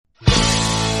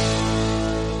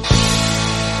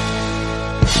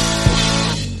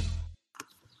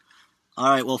All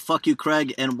right, well, fuck you,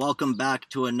 Craig, and welcome back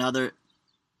to another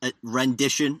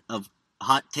rendition of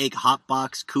Hot Take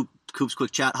Hotbox, Coop's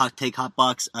Quick Chat, Hot Take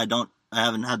Hotbox. I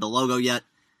haven't had the logo yet.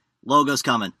 Logo's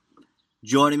coming.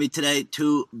 Joining me today,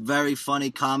 two very funny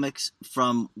comics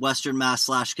from Western Mass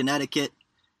 / Connecticut.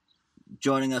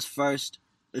 Joining us first,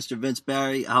 Mr. Vince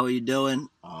Barry. How are you doing?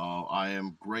 Oh, I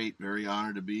am great. Very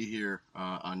honored to be here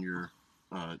on your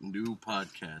new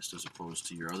podcast as opposed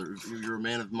to your other. You're a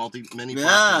man of many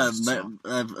podcasts. So.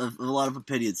 I have a lot of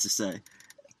opinions to say.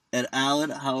 And Alan,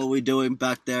 how are we doing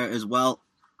back there as well?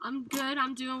 I'm good.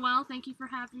 I'm doing well. Thank you for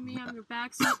having me. I'm your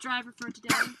backseat driver for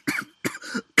today.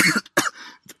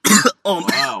 Oh,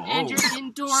 wow. And you're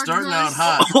indoor. Starting out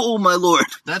hot. Oh, my lord.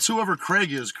 That's whoever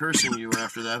Craig is cursing you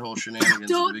after that whole shenanigans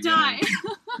Don't at the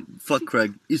beginning. Fuck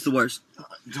Craig. He's the worst.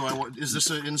 Is this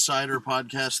an insider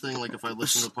podcast thing? Like if I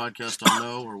listen to the podcast, I'll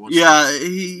know? Or what's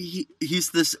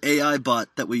he's this AI bot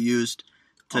that we used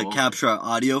to capture our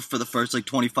audio for the first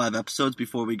 25 episodes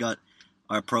before we got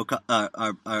our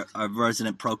our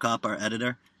resident pro cop, our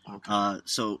editor. Okay.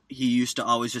 So he used to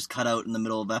always just cut out in the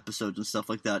middle of episodes and stuff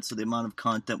like that. So the amount of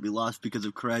content we lost because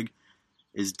of Craig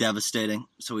is devastating.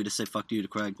 So we just say fuck you to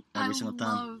Craig every single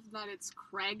time. I love that it's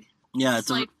Craig. Yeah, it's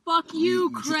like, fuck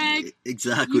you, Craig.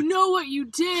 Exactly. You know what you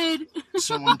did.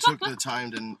 Someone took the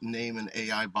time to name an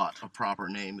AI bot a proper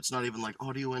name. It's not even like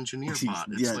audio engineer bot.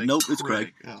 It's it's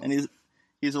Craig. Yeah. And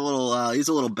he's a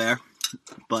little bear.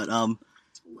 But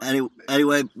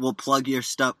anyway, we'll plug your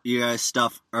guys'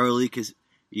 stuff early because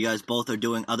you guys both are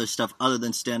doing other stuff other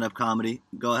than stand-up comedy.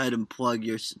 Go ahead and plug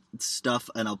your stuff,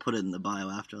 and I'll put it in the bio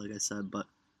after, like I said. But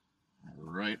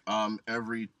right,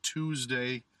 every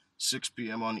Tuesday, 6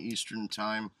 p.m. on Eastern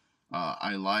Time,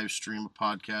 I live stream a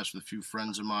podcast with a few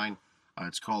friends of mine.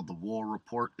 It's called The War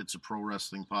Report. It's a pro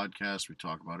wrestling podcast. We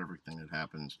talk about everything that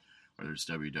happens, whether it's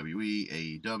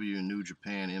WWE, AEW, New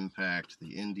Japan, Impact,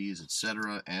 the Indies,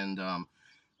 etc. And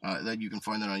that you can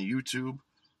find that on YouTube.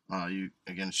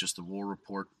 Again, it's just the War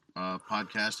Report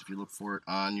podcast. If you look for it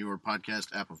on your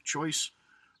podcast app of choice,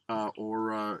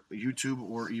 or YouTube,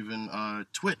 or even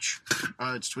Twitch,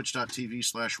 it's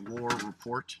twitch.tv/War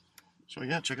Report. So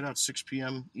yeah, check it out. 6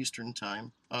 p.m. Eastern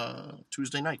Time,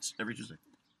 Tuesday nights, every Tuesday.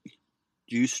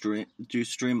 Do you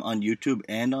stream on YouTube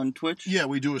and on Twitch? Yeah,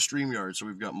 we do a StreamYard, so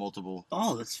we've got multiple.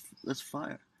 Oh, that's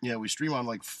fire. Yeah, we stream on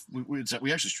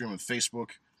we actually stream on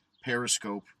Facebook,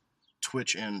 Periscope,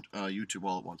 Twitch, and YouTube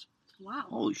all at once. Wow.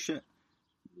 Holy shit.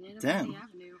 Man, damn.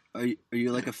 Are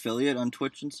you affiliate on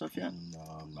Twitch and stuff yet? No,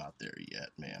 I'm not there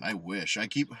yet, man. I wish.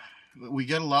 We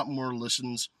get a lot more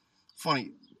listens.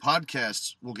 Funny,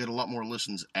 podcasts will get a lot more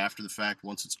listens after the fact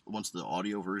once the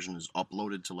audio version is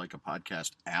uploaded to a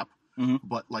podcast app. Mm-hmm.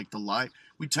 But the live,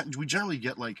 we generally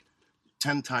get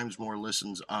 10 times more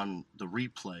listens on the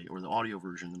replay or the audio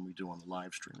version than we do on the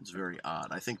live stream. It's very odd.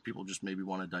 I think people just maybe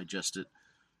want to digest it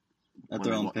at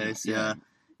their own pace. Yeah.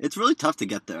 It's really tough to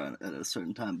get there at a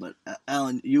certain time. But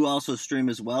Alan, you also stream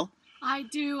as well? I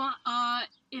do.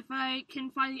 If I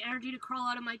can find the energy to crawl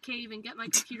out of my cave and get my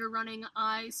computer running,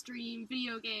 I stream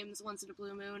video games once in a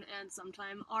blue moon and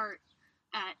sometime art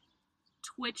at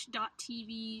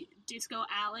twitch.tv Disco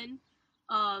Allen.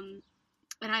 And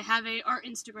I have a art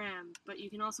Instagram, but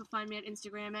you can also find me at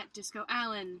Instagram at Disco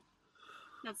Allen.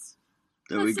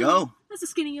 There we go. That's the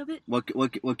skinny of it.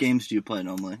 What games do you play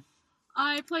normally?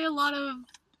 I play a lot of,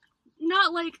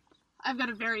 I've got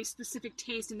a very specific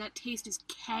taste, and that taste is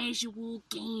casual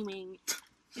gaming.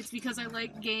 It's because I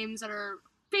like games that are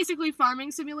basically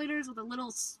farming simulators with a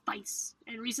little spice.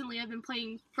 And recently I've been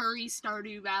playing Furry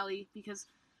Stardew Valley because,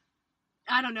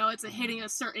 I don't know, it's hitting a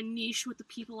certain niche with the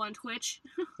people on Twitch.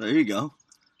 There you go.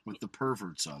 With the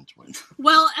perverts on Twitch.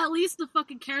 Well, at least the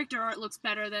fucking character art looks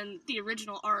better than the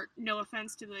original art. No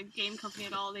offense to the game company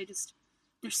at all.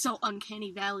 They're so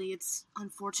uncanny valley. It's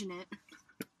unfortunate.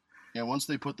 Yeah, once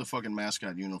they put the fucking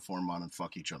mascot uniform on and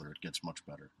fuck each other, it gets much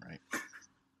better, right?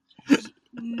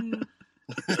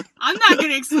 I'm not going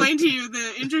to explain to you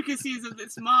the intricacies of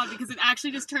this mod because it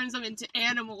actually just turns them into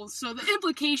animals, so the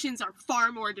implications are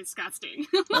far more disgusting.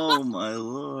 Oh my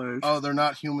lord. Oh, they're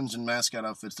not humans in mascot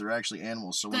outfits, they're actually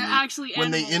animals. So when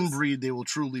they inbreed, they will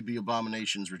truly be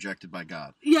abominations rejected by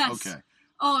God. Yes. Okay.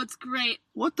 Oh, it's great.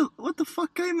 What the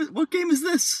fuck what game is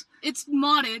this? It's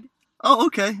modded. Oh,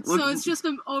 okay. So it's just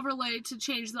an overlay to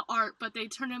change the art, but they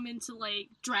turn them into,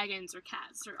 dragons or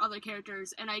cats or other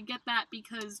characters, and I get that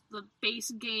because the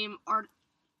base game art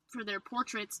for their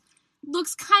portraits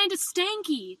looks kind of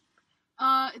stanky.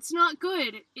 It's not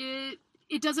good. It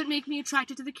doesn't make me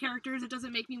attracted to the characters, it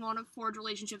doesn't make me want to forge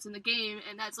relationships in the game,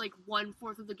 and that's,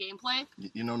 1/4 of the gameplay.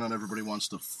 You know not everybody wants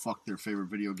to fuck their favorite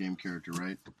video game character,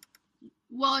 right?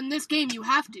 Well, in this game, you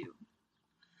have to.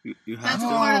 You have That's to.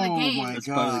 part of the Oh game. my That's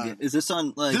part of the God. game. Is this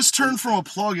on like? This turned from a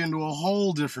plug into a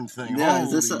whole different thing. Yeah.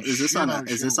 Holy Is this shit, on I'm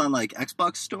is this sure. on like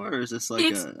Xbox Store or is this like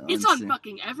It's on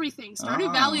fucking everything. Stardew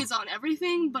Ah. Valley is on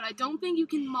everything, but I don't think you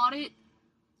can mod it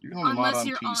You can only mod unless on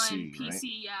you're PC, on right?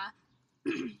 PC.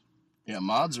 Yeah. Yeah,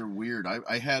 mods are weird.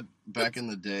 I had back in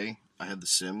the day. I had The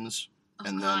Sims, Oh,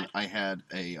 and God. then I had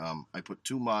I put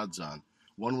 2 mods on.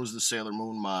 One was the Sailor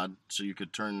Moon mod, so you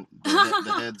could turn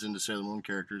the heads into Sailor Moon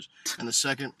characters, and the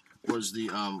second was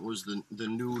the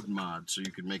nude mod, so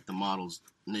you could make the models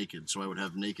naked. So I would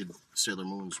have naked Sailor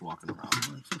Moons walking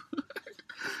around.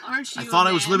 Aren't you? I thought a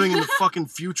I was man? living in the fucking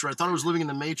future. I thought I was living in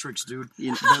the Matrix, dude.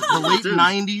 You- The late Dude.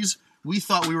 90s, we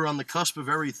thought we were on the cusp of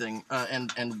everything,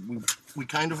 and we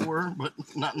kind of were, but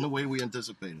not in the way we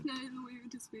anticipated. No, in the way you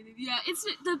anticipated. Yeah, it's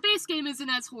the base game isn't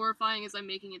as horrifying as I'm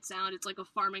making it sound. It's like a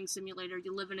farming simulator.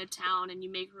 You live in a town and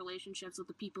you make relationships with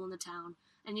the people in the town,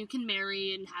 and you can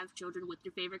marry and have children with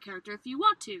your favorite character if you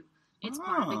want to. It's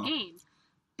part of the Oh. game.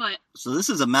 But So this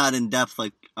is a mad in depth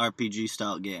like RPG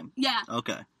style game. yeah,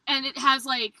 Okay. and it has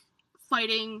like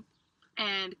fighting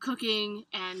and cooking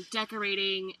and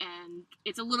decorating, and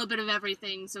it's a little bit of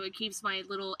everything, so it keeps my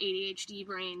little ADHD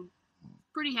brain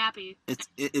pretty happy.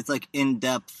 It's like in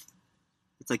depth.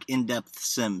 It's like in depth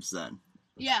Sims then.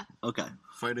 Yeah. Okay.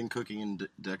 Fighting, cooking, and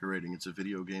decorating. It's a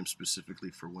video game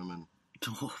specifically for women.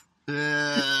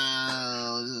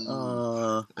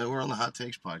 Uh, And we're on the Hot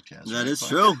Takes podcast. that right, is Buck?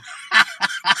 true.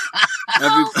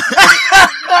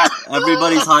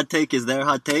 Everybody's hot take is their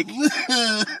hot take,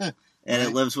 and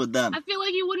it lives with them. I feel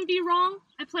like you wouldn't be wrong.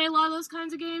 I play a lot of those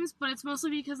kinds of games, but it's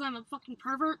mostly because I'm a fucking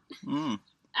pervert. Mm.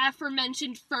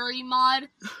 Aforementioned furry mod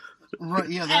Right,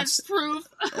 yeah, as that's... proof.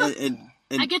 And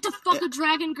I get to fuck a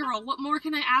dragon girl. What more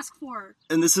can I ask for?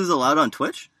 and this is allowed on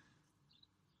Twitch?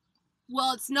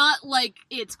 Well, it's not like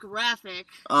it's graphic.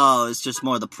 Oh, it's just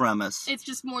more the premise. It's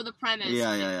just more the premise.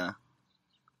 Yeah.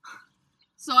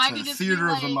 So I It's could a just theater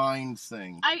be of the like, mind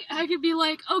thing. I could be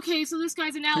like, okay, so this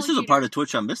guy's an alligator. This is a part of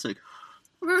Twitch I'm missing.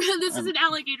 This is an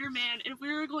alligator man, and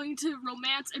we're going to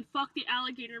romance and fuck the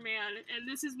alligator man, and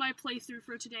this is my playthrough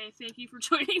for today. Thank you for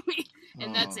joining me,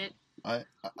 and that's it.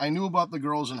 I knew about the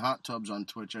girls in hot tubs on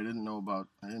Twitch. I didn't know about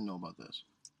this.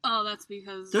 Oh, that's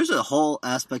because There's a whole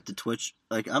aspect to Twitch.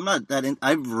 Like, I'm not that in.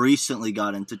 I've recently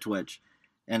got into Twitch,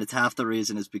 and it's half the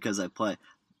reason is because I play,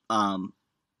 and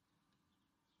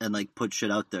like put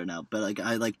shit out there now. But like,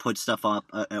 I like put stuff up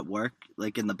at work,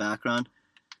 like in the background,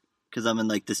 because I'm in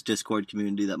like this Discord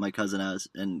community that my cousin has,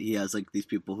 and he has like these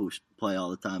people who play all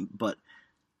the time. But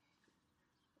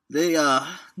they,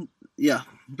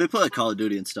 they play like Call of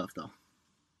Duty and stuff though.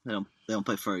 They don't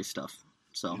play furry stuff.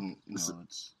 So No,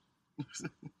 it's...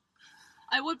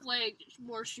 I would play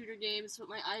more shooter games, but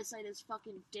my eyesight is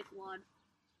fucking dickwad.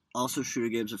 also shooter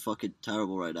games are fucking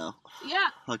terrible right now. Yeah.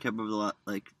 I can't remember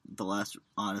the last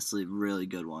honestly really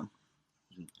good one.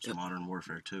 It's Modern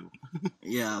Warfare 2.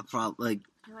 Yeah, probably. Like,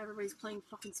 Now everybody's playing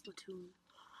fucking Splatoon.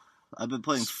 I've been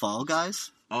playing Fall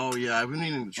Guys. Oh, yeah, I've been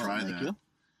meaning to try Thank that. you.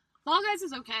 Fall Guys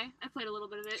is okay. I played a little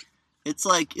bit of it. It's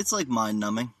like mind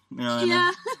numbing. You know what I Yeah.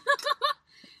 mean?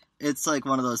 It's like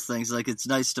one of those things. Like, it's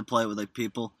nice to play with like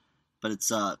people, but it's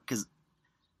because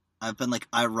I've been like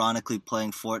ironically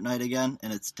playing Fortnite again,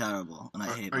 and it's terrible, and I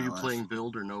hate. Are my you life. playing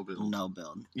build or no build? No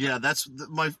build. Yeah, that's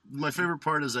my favorite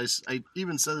part. Is I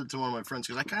even said it to one of my friends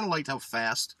because I kind of liked how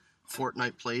fast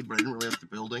Fortnite played, but I didn't really like the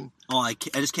building. Oh, I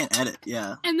just can't edit.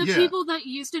 Yeah. And the Yeah. people that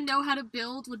used to know how to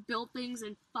build would build things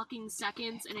in fucking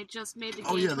seconds, and it just made the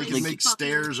Oh yeah, they gameplay can make fucking-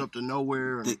 stairs up to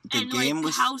nowhere. And, The and game like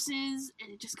was houses, and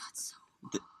it just got so.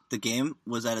 the game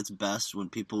was at its best when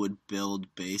people would build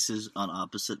bases on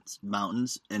opposite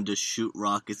mountains and just shoot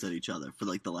rockets at each other for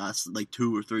like the last like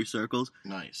 2 or 3 circles.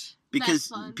 nice. Because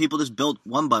fun. people just built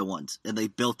one by ones and they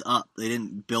built up. They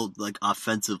didn't build like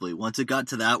offensively. Once it got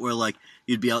to that where like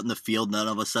you'd be out in the field and then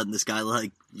all of a sudden this guy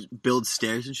like builds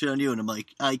stairs and shit on you and I'm like,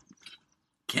 I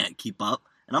can't keep up.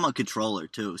 And I'm on controller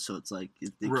too, so it's like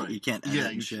Right. you can't edit Yeah,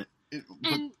 and shit.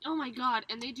 But And oh my god,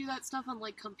 and they do that stuff on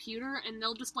like computer, and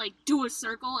they'll just like do a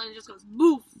circle, and it just goes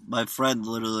boof. My friend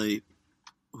literally,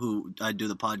 who I do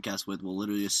the podcast with, will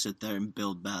literally just sit there and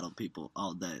build battle people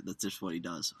all day. That's just what he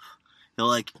does. He'll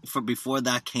like, before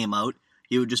that came out,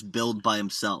 he would just build by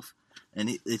himself. And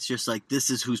it's just like, this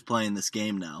is who's playing this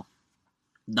game now.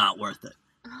 Not worth it.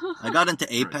 I got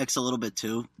into Apex a little bit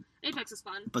too, Apex is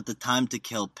fun. but the time to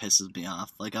kill pisses me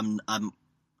off. Like I'm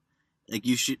like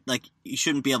you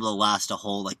shouldn't be able to last a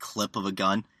whole like clip of a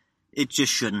gun. It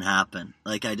just shouldn't happen.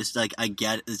 Like I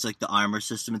get it's like the armor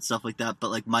system and stuff like that,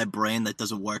 but like my brain that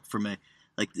doesn't work for me.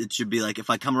 Like, it should be like, if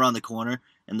I come around the corner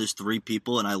and there's 3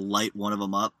 people and I light one of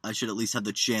them up, I should at least have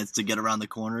the chance to get around the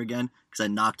corner again because I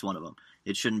knocked one of them.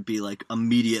 It shouldn't be like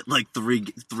immediate, like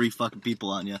three fucking people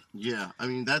on you. Yeah, I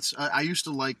mean, I used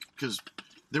to like, because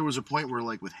there was a point where,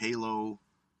 like, with Halo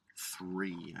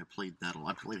 3, I played that a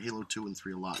lot. I played Halo 2 and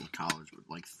 3 a lot in college, but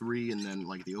like 3 and then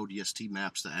like the ODST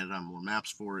maps that added on more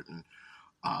maps for it and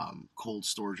cold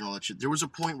storage and all that shit. There was a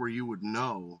point where you would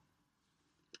know,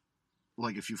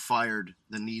 like, if you fired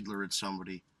the Needler at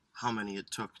somebody, how many it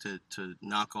took to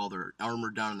knock all their armor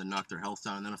down and then knock their health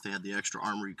down, and then if they had the extra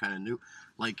armor, you kind of knew.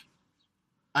 Like,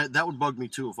 that would bug me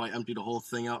too if I emptied a whole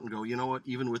thing out and go, you know what,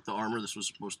 even with the armor, this was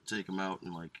supposed to take them out,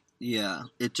 and like... Yeah,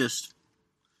 it just...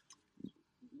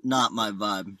 Not my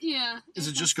vibe. Yeah. Is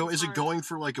it going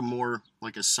for like a more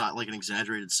like an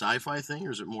exaggerated sci-fi thing,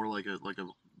 or is it more like a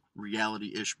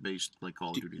reality-ish based like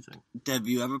Call of Duty thing? Have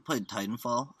you ever played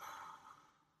Titanfall?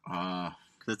 Because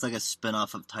it's like a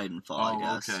spin-off of Titanfall, I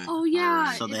guess. Okay. Oh yeah,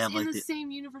 Right. So they it's have, like, in the the-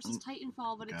 same universe as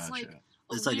Titanfall, but it's like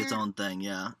It's like its own thing,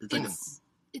 yeah. It's like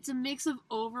it's a mix of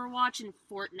Overwatch and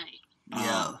Fortnite.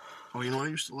 yeah. Oh, you know what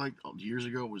I used to like years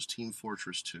ago was Team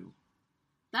Fortress 2.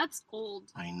 That's old,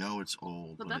 I know it's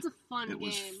old, but that's a fun it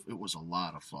was game. it was a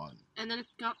lot of fun. And then it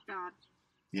got bad.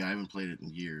 Yeah, I haven't played it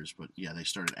in years, but yeah, they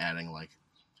started adding like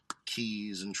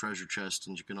keys and treasure chests,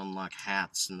 and you can unlock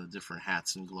hats, and the different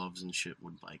hats and gloves and shit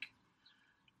would like,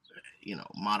 you know,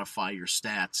 modify your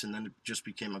stats, and then it just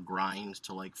became a grind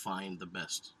to like find the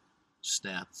best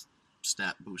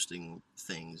stat boosting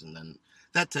things, and then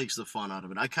that takes the fun out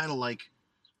of it. I kind of like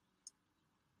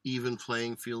even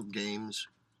playing field games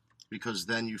because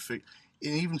then you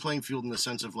even playing field in the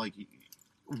sense of like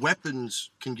weapons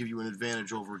can give you an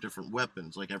advantage over different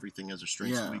weapons. Like everything has their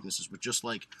strengths and weaknesses, but just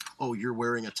like, oh, you're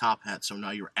wearing a top hat, so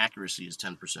now your accuracy is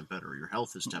 10% better, or your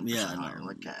health is 10% higher. No.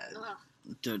 Like,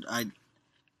 Dude,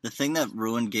 the thing that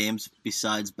ruined games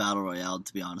besides Battle Royale,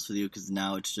 to be honest with you, because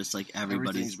now it's just like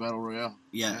everybody's Battle Royale.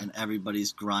 Yeah, and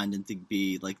everybody's grinding to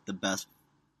be like the best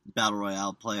Battle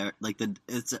Royale player. Like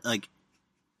it's like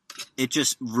it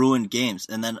just ruined games.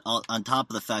 And then on top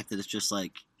of the fact that it's just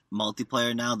like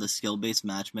multiplayer now, the skill-based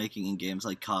matchmaking in games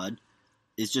like COD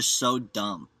is just so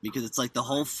dumb because it's like the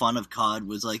whole fun of COD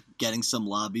was like getting some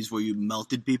lobbies where you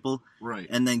melted people, Right?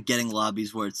 and then getting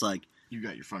lobbies where it's like You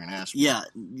got your fucking ass. yeah,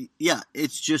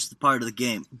 it's just part of the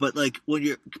game. But like when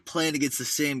you're playing against the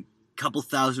same couple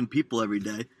thousand people every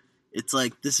day, it's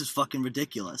like this is fucking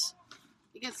ridiculous.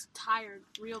 It gets tired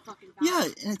real fucking fast. Yeah,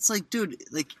 and it's like, dude,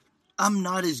 like I'm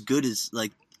not as good as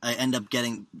like I end up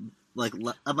getting. Like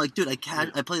I'm like, dude, I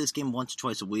play this game once or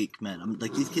twice a week, man. I'm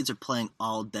like, these kids are playing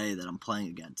all day that I'm playing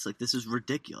against. Like, this is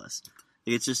ridiculous.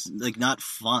 Like, it's just like not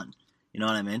fun. You know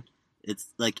what I mean? It's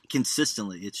like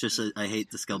consistently. It's just I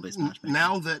hate the skill-based matchmaking.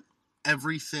 Now that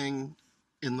everything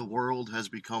in the world has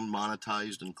become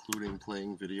monetized, including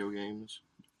playing video games,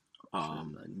 you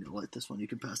know what? This one you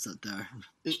can pass that there.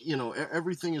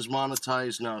 Everything is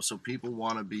monetized now, so people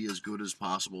want to be as good as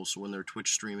possible. So when they're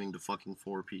Twitch streaming to fucking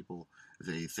 4 people,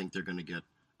 they think they're going to get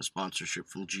a sponsorship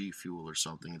from G Fuel or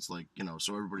something. It's like,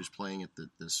 so everybody's playing at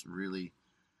this really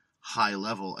high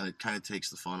level, and it kind of takes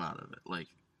the fun out of it. Like,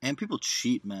 and people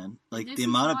cheat, man. Like This the is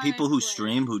amount of why people I who play.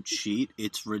 stream who cheat,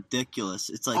 it's ridiculous.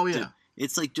 It's like, Oh, yeah. dude,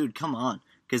 it's like, dude, come on.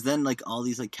 Because then, like, all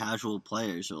these, like, casual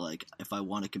players are like, if I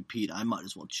want to compete, I might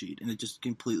as well cheat. And it just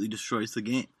completely destroys the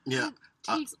game. yeah, It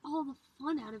takes all the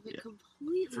fun out of it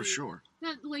completely. for sure.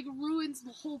 That like ruins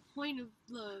the whole point of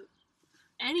the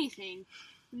anything.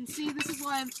 And see, this is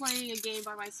why I'm playing a game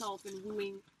by myself and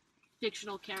wooing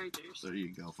fictional characters. There you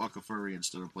go. Fuck a furry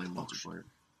instead of playing multiplayer.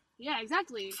 Yeah,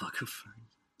 exactly. Fuck a furry.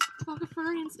 Fuck a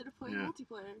furry instead of playing Yeah.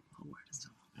 multiplayer. Oh, where does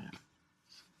that...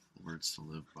 Words to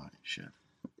live by. Shit.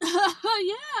 Yeah,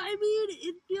 I mean,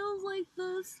 it feels like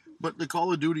this. But the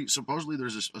Call of Duty, supposedly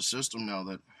there's a system now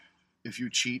that if you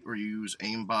cheat or you use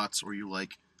aim bots or you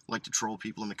like to troll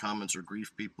people in the comments or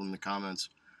grief people in the comments,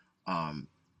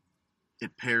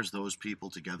 it pairs those people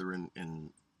together in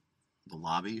the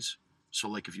lobbies. So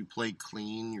like if you play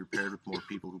clean, you're paired with more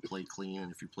people who play clean,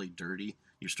 and if you play dirty,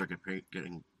 you start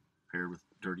getting paired with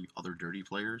other dirty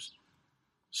players.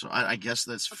 So I guess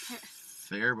that's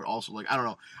fair, but also like I don't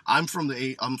know. I'm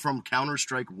from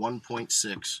Counter-Strike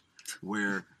 1.6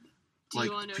 where Do you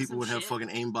like wanna know people some would have shit? fucking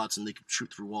aimbots and they could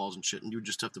shoot through walls and shit, and you would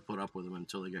just have to put up with them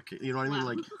until they got kicked. You know what I mean? Wow.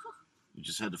 Like you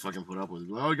just had to fucking put up with it.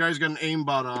 Oh, the guy's got an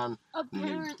aimbot on.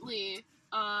 Apparently,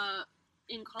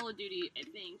 in Call of Duty, I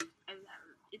think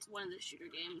it's one of the shooter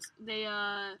games.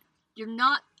 You're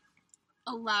not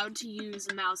allowed to use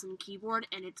a mouse and keyboard,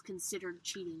 and it's considered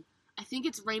cheating. I think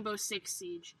it's Rainbow Six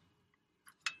Siege.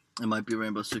 It might be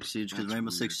Rainbow Six Siege, because That's Rainbow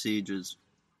weird. Six Siege is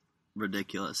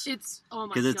ridiculous. It's oh my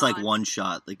god. Because it's like one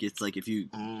shot. Like it's like if you,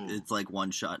 Mm. it's like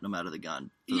one shot no matter the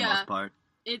gun for the Yeah. most part.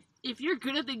 If you're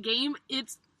good at the game,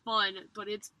 it's fun, but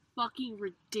it's fucking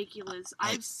ridiculous.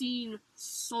 I've seen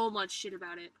so much shit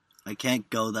about it. I can't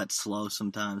go that slow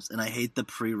sometimes, and I hate the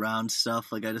pre-round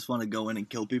stuff. Like I just want to go in and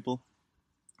kill people,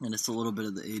 and it's a little bit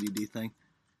of the ADD thing.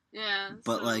 Yeah.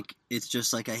 But so- like it's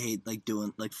just like I hate like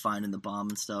doing like finding the bomb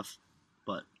and stuff.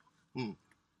 But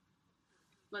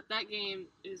But that game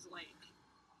is like,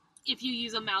 if you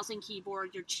use a mouse and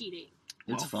keyboard, you're cheating.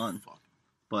 it's Well, fun. fuck.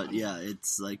 But yeah,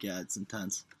 it's like it's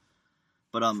intense.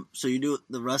 But so you do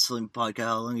the wrestling podcast.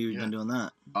 How long have you been doing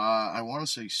that? I want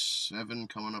to say 7,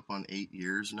 coming up on 8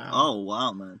 years now. Oh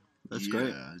wow, man, that's great.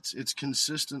 Yeah, it's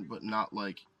consistent, but not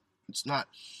like it's not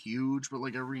huge. But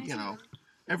like every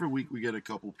week we get a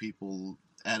couple people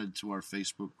added to our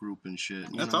Facebook group and shit.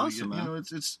 That's awesome, man.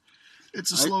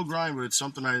 It's a slow grind, but it's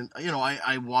something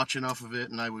I watch enough of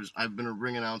it, and I've been a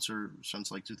ring announcer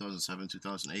since like 2007,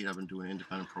 2008. I've been doing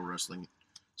independent pro wrestling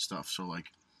stuff, so like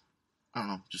I don't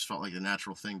know, just felt like a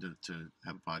natural thing to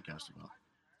have a podcast about.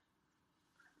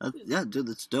 Yeah, dude,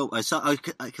 that's dope. I saw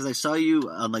because I saw you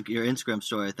on like your Instagram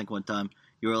story. I think one time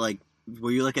you were like,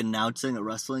 were you like announcing a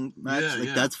wrestling match? Yeah, like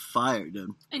yeah. that's fire,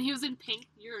 dude. And he was in pink.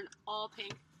 You're in all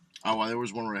pink. Oh, well, there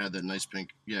was one where I had that nice pink.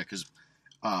 Yeah, because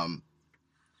Do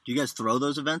you guys throw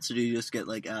those events, or do you just get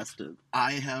like asked to?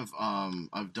 I have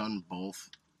I've done both.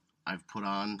 I've put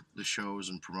on the shows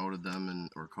and promoted them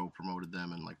or co-promoted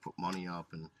them and like put money up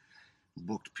and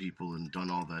booked people and done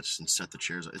all that and set the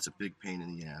chairs. It's a big pain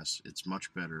in the ass. It's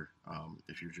much better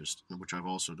if you're just, which I've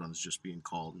also done, is just being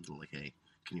called and like, hey,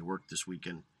 can you work this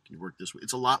weekend? Can you work this week?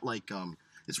 It's a lot like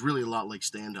it's really a lot like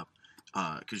stand-up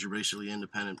because you're basically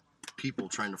independent people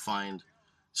trying to find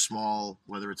small,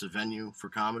 whether it's a venue for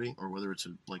comedy or whether it's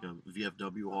like a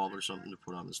VFW hall or something to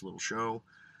put on this little show,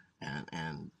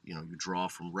 and you draw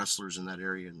from wrestlers in that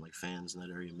area and like fans in that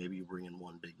area. Maybe you bring in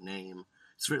one big name.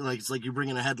 It's like you bring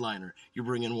in a headliner. You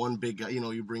bring in one big guy.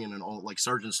 You bring in like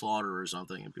Sergeant Slaughter or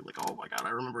something, and people are like, oh my god,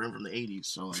 I remember him from the '80s.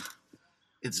 So like,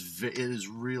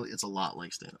 it's a lot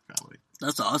like stand-up comedy.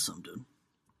 That's awesome, dude.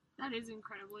 That is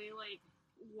incredibly like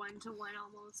one-to-one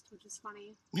almost, which is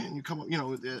funny. Yeah, and you come up,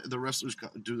 the wrestlers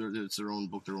it's their own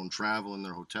book, their own travel and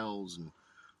their hotels and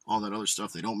all that other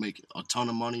stuff. They don't make a ton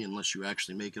of money unless you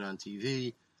actually make it on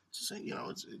TV. It's the same,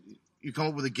 you come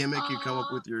up with a gimmick, you come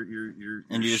up with your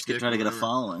And you just shtick try to or get a whatever.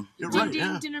 following. You're Ding right, ding,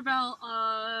 yeah. dinner bell.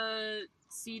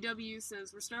 CW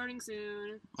says we're starting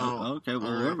soon. Oh, okay. Well,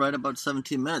 all we're right. right about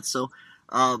 17 minutes. So,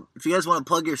 if you guys want to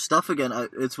plug your stuff again,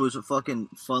 it was a fucking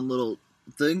fun little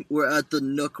thing. We're at the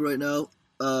Nook right now.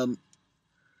 Gonna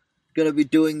be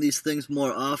doing these things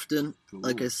more often,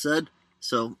 like I said.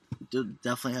 So,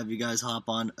 definitely have you guys hop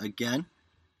on again.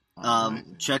 All right.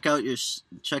 Check out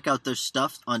their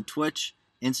stuff on Twitch,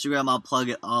 Instagram. I'll plug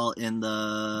it all in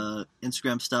the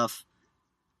Instagram stuff.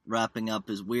 Wrapping up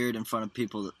is weird in front of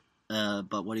people,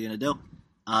 but what are you gonna do?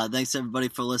 Thanks everybody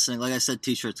for listening. Like I said,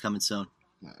 t-shirts coming soon,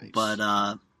 Nice.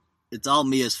 but it's all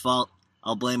Mia's fault.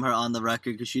 I'll blame her on the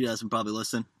record because she doesn't probably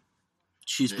listen.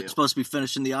 She's Damn. supposed to be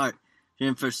finishing the art. She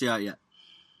didn't finish the art yet,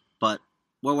 but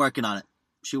we're working on it.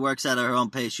 She works at her own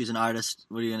pace. She's an artist.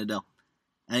 What are you gonna do?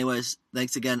 Anyways,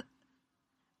 thanks again,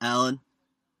 Alan.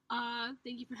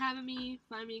 Thank you for having me.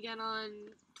 Find me again on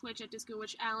Twitch at Disco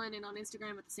Witch Allen and on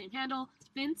Instagram at the same handle.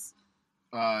 Vince.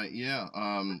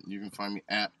 You can find me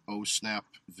at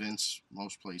OSnapVince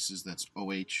most places. That's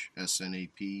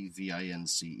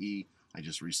OHSNAPVINCE. I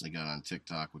just recently got on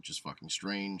TikTok, which is fucking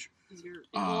strange. Is your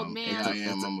old man. yeah, I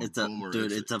am. I'm a boomer.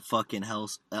 It's a fucking hell.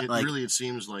 It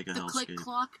seems like a The click hellscape.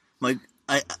 clock.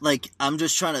 I'm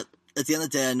just trying to. At the end of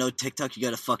the day, I know TikTok. You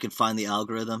got to fucking find the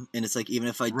algorithm, and it's like even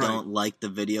if I Right. don't like the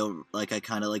video, like I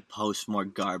kind of like post more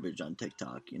garbage on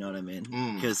TikTok. You know what I mean?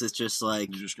 Because it's just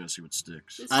like You're just gonna see what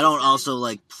sticks. This I don't is also bad.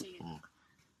 like Say it.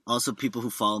 also people who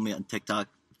follow me on TikTok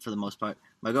for the most part.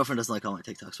 My girlfriend doesn't like all my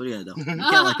TikToks. What are you gonna do? You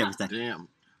can't like everything. Damn.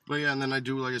 But yeah, and then I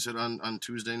do, like I said, on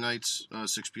Tuesday nights,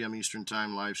 6 p.m. Eastern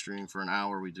Time, live stream for an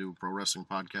hour. We do a pro wrestling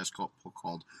podcast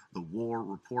called The War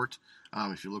Report.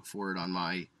 If you look for it on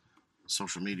my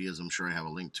social medias, I'm sure I have a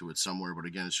link to it somewhere. But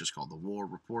again, it's just called The War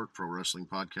Report, Pro Wrestling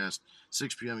Podcast.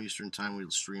 6 p.m. Eastern Time,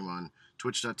 we'll stream on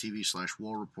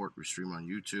twitch.tv/War Report. We stream on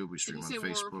YouTube. We If stream you on say War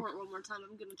Facebook. Report one more time,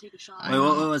 I'm gonna take a shot. I Wait,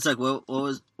 know. one sec. What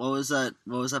was that?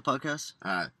 What was that podcast?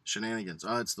 Shenanigans.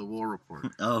 It's The War Report.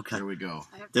 Oh, okay. There we go.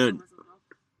 I have to Dude. tell myself off.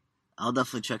 I'll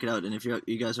definitely check it out. And if you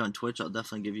guys are on Twitch, I'll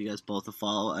definitely give you guys both a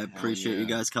follow. I appreciate yeah. you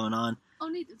guys coming on. Oh,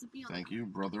 neat. It's a beyond. Thank you,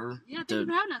 brother. Yeah, thank Dude.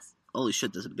 you for having us. Holy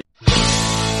shit, this is a